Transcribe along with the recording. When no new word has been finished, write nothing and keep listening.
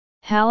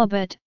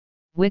Halibut,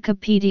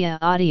 Wikipedia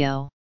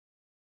audio.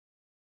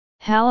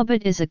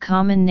 Halibut is a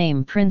common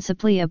name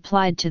principally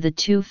applied to the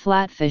two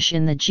flatfish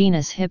in the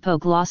genus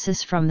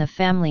Hippoglossus from the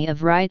family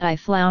of right-eye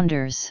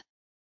flounders.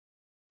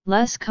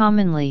 Less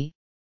commonly,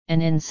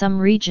 and in some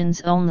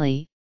regions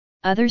only,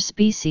 other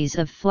species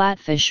of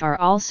flatfish are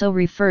also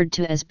referred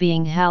to as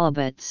being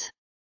halibuts.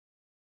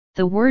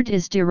 The word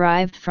is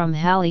derived from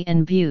Hali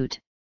and Butte,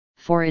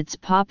 for its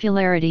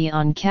popularity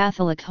on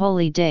Catholic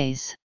holy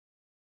days.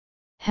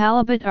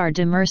 Halibut are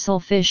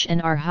demersal fish and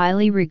are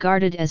highly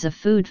regarded as a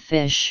food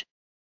fish.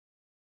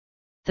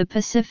 The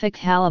Pacific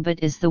halibut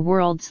is the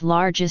world's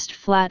largest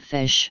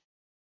flatfish.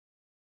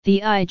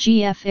 The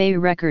IGFA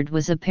record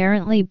was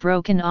apparently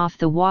broken off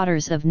the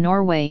waters of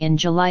Norway in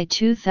July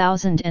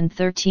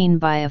 2013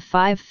 by a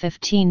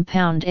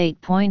 515-pound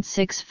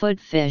 8.6-foot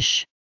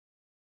fish.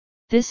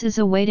 This is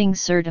awaiting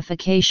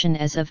certification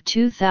as of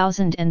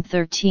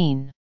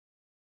 2013.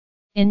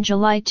 In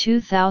July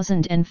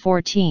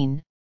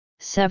 2014,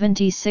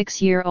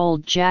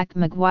 76-year-old Jack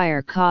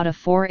McGuire caught a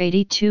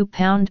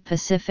 482-pound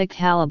Pacific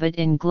halibut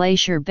in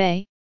Glacier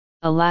Bay,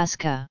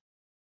 Alaska.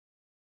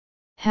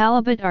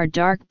 Halibut are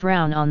dark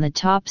brown on the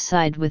top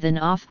side with an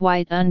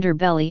off-white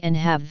underbelly and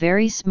have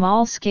very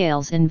small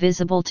scales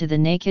invisible to the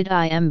naked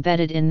eye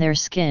embedded in their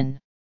skin.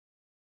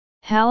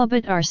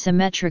 Halibut are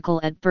symmetrical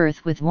at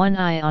birth with one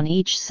eye on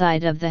each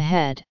side of the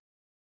head.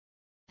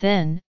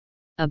 Then,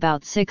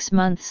 about 6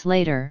 months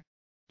later,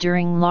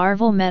 during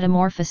larval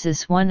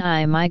metamorphosis, one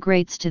eye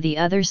migrates to the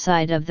other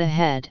side of the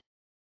head.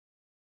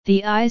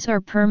 The eyes are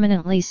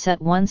permanently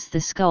set once the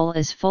skull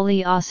is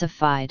fully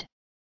ossified.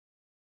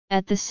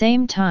 At the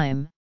same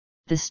time,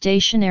 the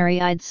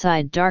stationary-eyed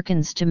side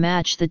darkens to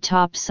match the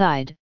top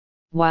side,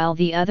 while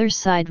the other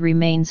side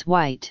remains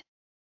white.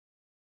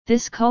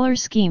 This color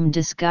scheme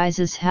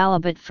disguises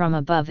halibut from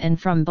above and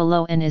from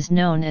below and is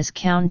known as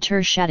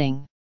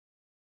counter-shading.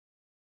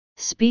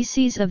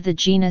 Species of the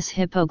genus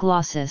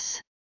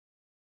Hippoglossus.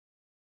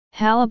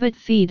 Halibut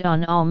feed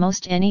on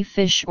almost any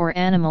fish or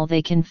animal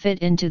they can fit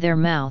into their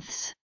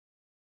mouths.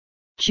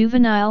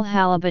 Juvenile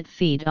halibut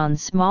feed on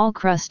small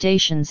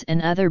crustaceans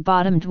and other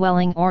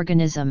bottom-dwelling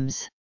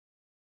organisms.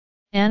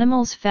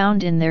 Animals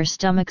found in their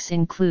stomachs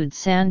include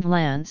sand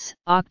lance,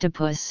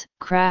 octopus,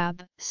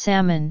 crab,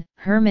 salmon,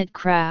 hermit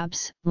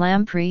crabs,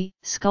 lamprey,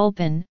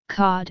 sculpin,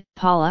 cod,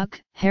 pollock,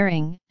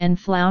 herring, and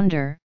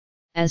flounder,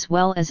 as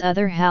well as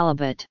other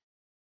halibut.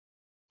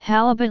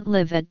 Halibut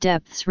live at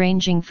depths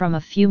ranging from a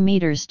few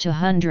meters to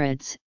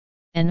hundreds,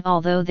 and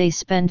although they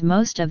spend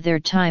most of their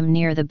time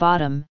near the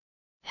bottom,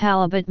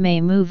 halibut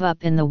may move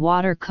up in the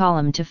water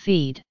column to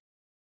feed.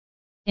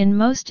 In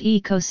most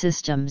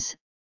ecosystems,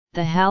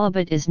 the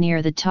halibut is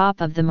near the top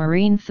of the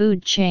marine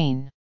food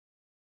chain.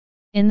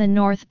 In the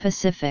North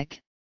Pacific,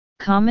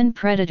 common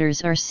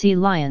predators are sea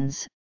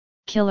lions,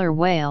 killer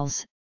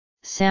whales,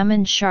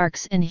 salmon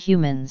sharks and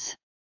humans.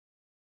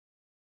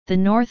 The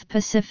North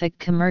Pacific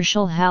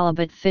commercial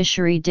halibut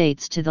fishery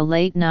dates to the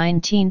late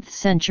 19th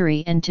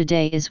century and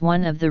today is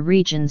one of the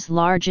region's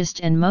largest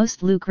and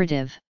most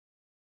lucrative.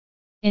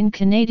 In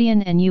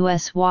Canadian and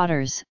U.S.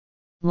 waters,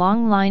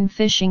 longline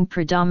fishing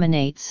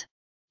predominates,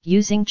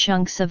 using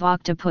chunks of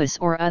octopus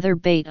or other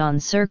bait on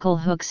circle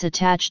hooks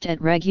attached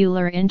at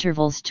regular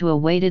intervals to a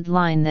weighted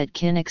line that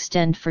can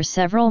extend for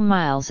several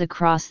miles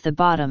across the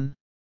bottom.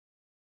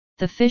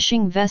 The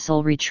fishing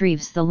vessel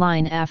retrieves the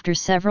line after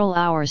several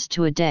hours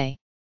to a day.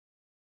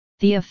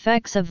 The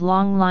effects of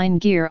longline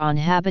gear on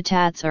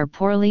habitats are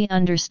poorly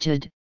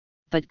understood,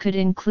 but could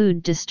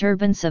include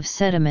disturbance of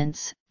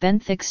sediments,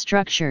 benthic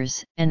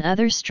structures, and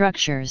other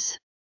structures.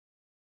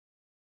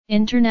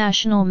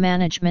 International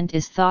management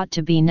is thought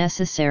to be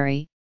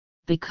necessary,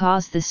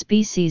 because the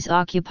species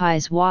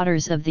occupies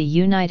waters of the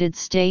United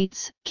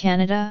States,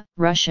 Canada,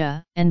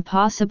 Russia, and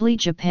possibly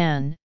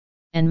Japan,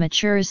 and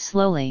matures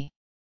slowly.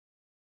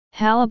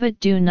 Halibut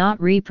do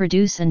not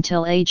reproduce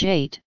until age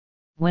 8,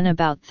 when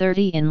about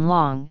 30 in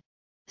long,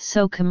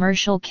 so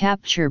commercial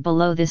capture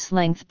below this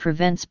length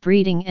prevents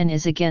breeding and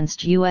is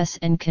against U.S.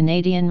 and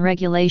Canadian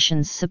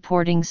regulations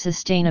supporting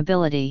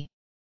sustainability.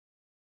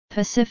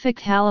 Pacific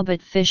halibut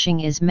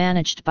fishing is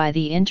managed by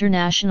the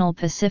International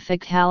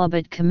Pacific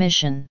Halibut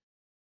Commission.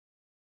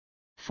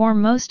 For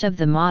most of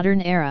the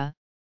modern era,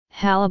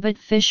 halibut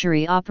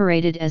fishery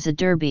operated as a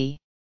derby.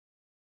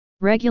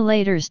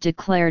 Regulators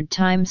declared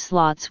time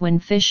slots when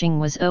fishing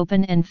was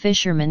open and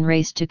fishermen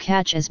raced to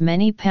catch as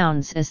many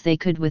pounds as they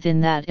could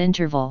within that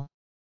interval.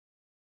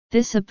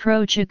 This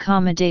approach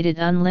accommodated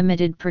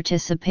unlimited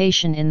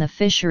participation in the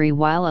fishery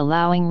while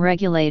allowing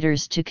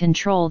regulators to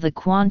control the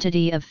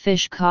quantity of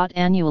fish caught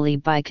annually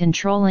by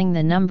controlling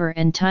the number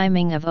and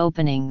timing of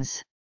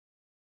openings.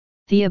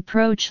 The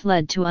approach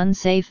led to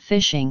unsafe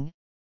fishing,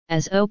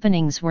 as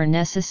openings were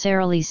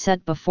necessarily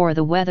set before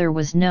the weather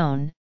was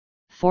known,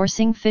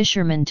 forcing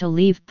fishermen to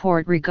leave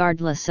port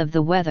regardless of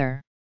the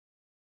weather.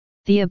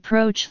 The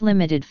approach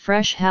limited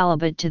fresh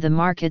halibut to the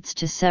markets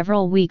to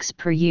several weeks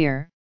per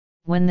year,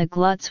 when the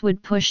gluts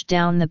would push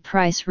down the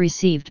price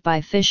received by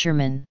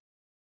fishermen.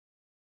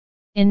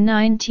 In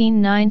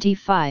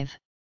 1995,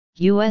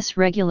 U.S.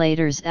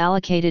 regulators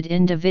allocated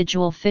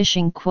individual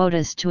fishing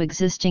quotas to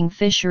existing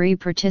fishery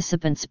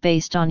participants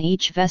based on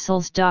each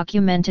vessel's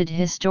documented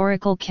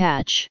historical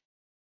catch.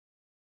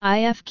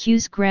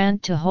 IFQs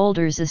grant to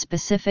holders a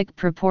specific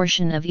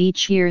proportion of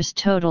each year's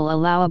total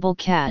allowable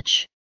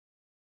catch.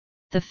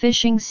 The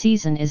fishing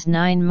season is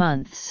 9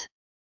 months.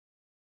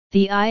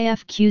 The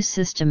IFQ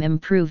system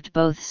improved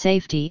both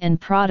safety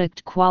and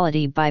product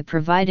quality by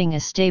providing a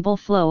stable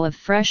flow of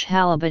fresh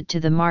halibut to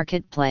the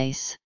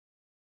marketplace.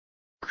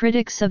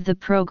 Critics of the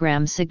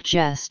program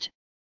suggest,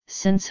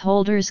 since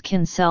holders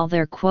can sell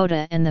their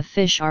quota and the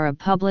fish are a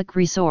public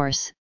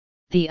resource,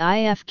 the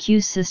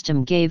IFQ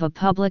system gave a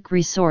public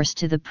resource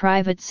to the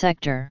private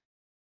sector.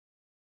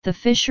 The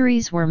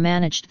fisheries were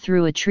managed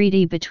through a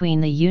treaty between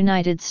the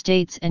United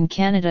States and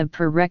Canada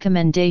per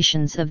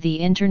recommendations of the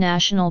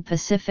International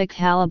Pacific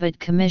Halibut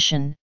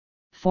Commission,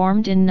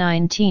 formed in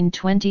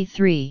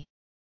 1923.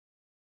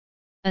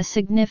 A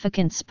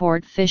significant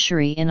sport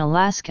fishery in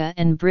Alaska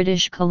and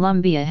British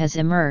Columbia has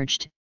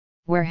emerged,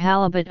 where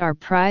halibut are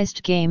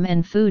prized game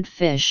and food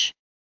fish.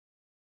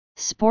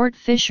 Sport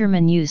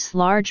fishermen use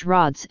large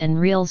rods and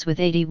reels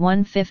with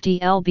 8150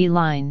 lb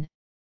line,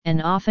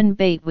 and often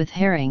bait with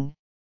herring,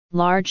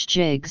 large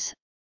jigs,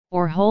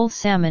 or whole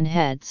salmon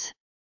heads.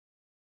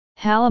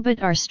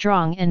 Halibut are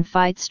strong and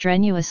fight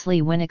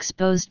strenuously when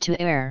exposed to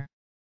air.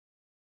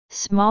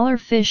 Smaller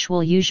fish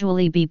will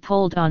usually be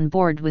pulled on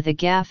board with a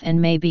gaff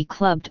and may be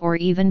clubbed or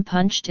even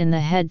punched in the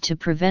head to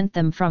prevent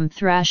them from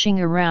thrashing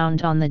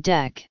around on the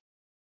deck.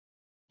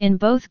 In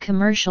both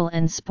commercial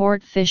and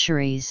sport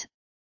fisheries,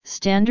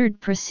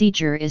 standard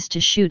procedure is to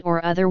shoot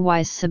or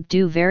otherwise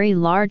subdue very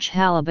large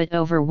halibut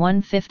over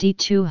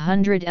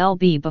 150-200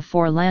 lb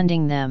before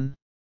landing them.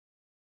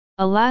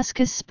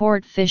 Alaska's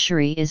sport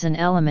fishery is an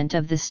element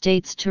of the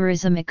state's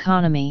tourism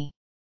economy.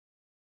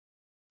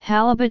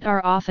 Halibut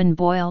are often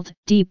boiled,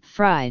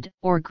 deep-fried,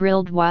 or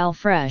grilled while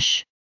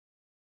fresh.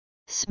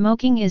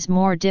 Smoking is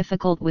more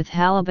difficult with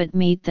halibut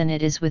meat than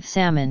it is with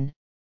salmon,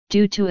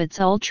 due to its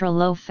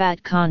ultra-low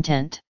fat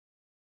content.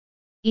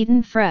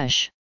 Eaten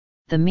fresh,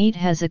 the meat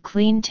has a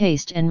clean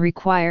taste and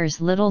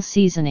requires little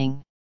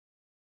seasoning.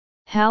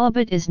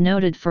 Halibut is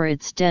noted for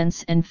its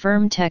dense and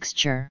firm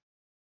texture.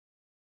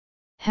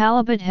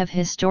 Halibut have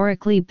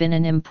historically been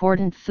an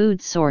important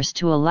food source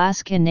to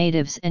Alaska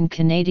Natives and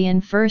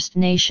Canadian First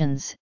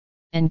Nations,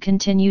 and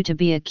continue to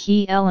be a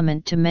key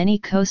element to many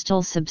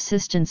coastal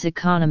subsistence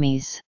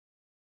economies.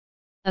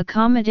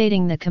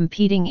 Accommodating the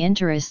competing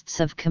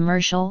interests of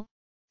commercial,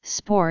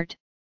 sport,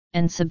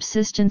 and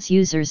subsistence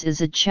users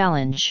is a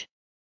challenge.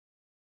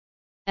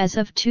 As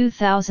of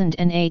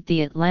 2008,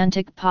 the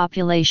Atlantic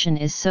population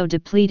is so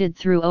depleted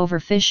through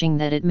overfishing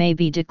that it may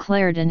be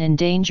declared an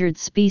endangered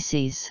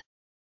species.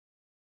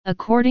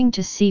 According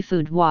to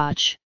Seafood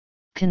Watch,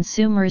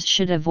 consumers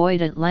should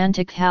avoid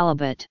Atlantic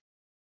halibut.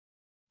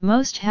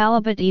 Most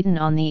halibut eaten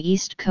on the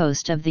east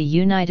coast of the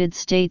United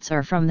States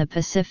are from the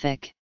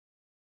Pacific.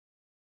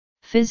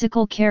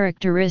 Physical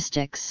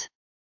characteristics.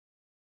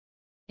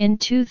 In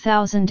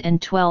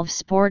 2012,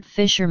 sport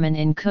fishermen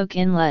in Cook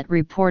Inlet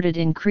reported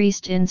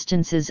increased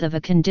instances of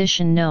a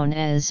condition known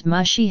as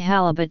mushy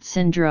halibut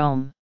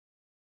syndrome.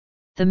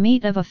 The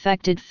meat of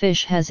affected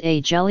fish has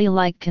a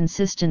jelly-like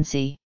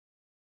consistency.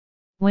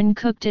 When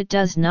cooked, it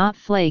does not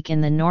flake in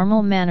the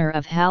normal manner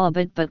of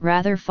halibut but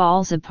rather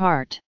falls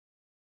apart.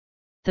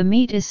 The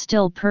meat is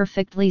still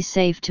perfectly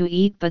safe to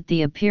eat, but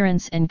the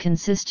appearance and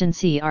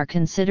consistency are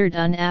considered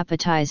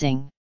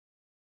unappetizing.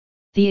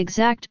 The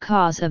exact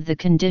cause of the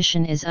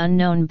condition is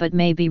unknown but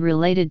may be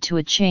related to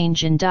a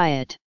change in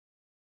diet.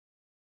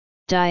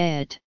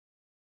 Diet.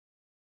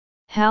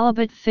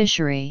 Halibut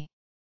fishery.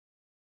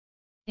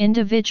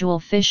 Individual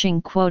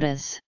fishing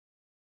quotas.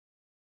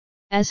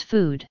 As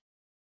food.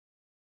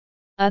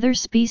 Other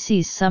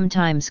species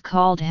sometimes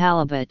called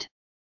halibut.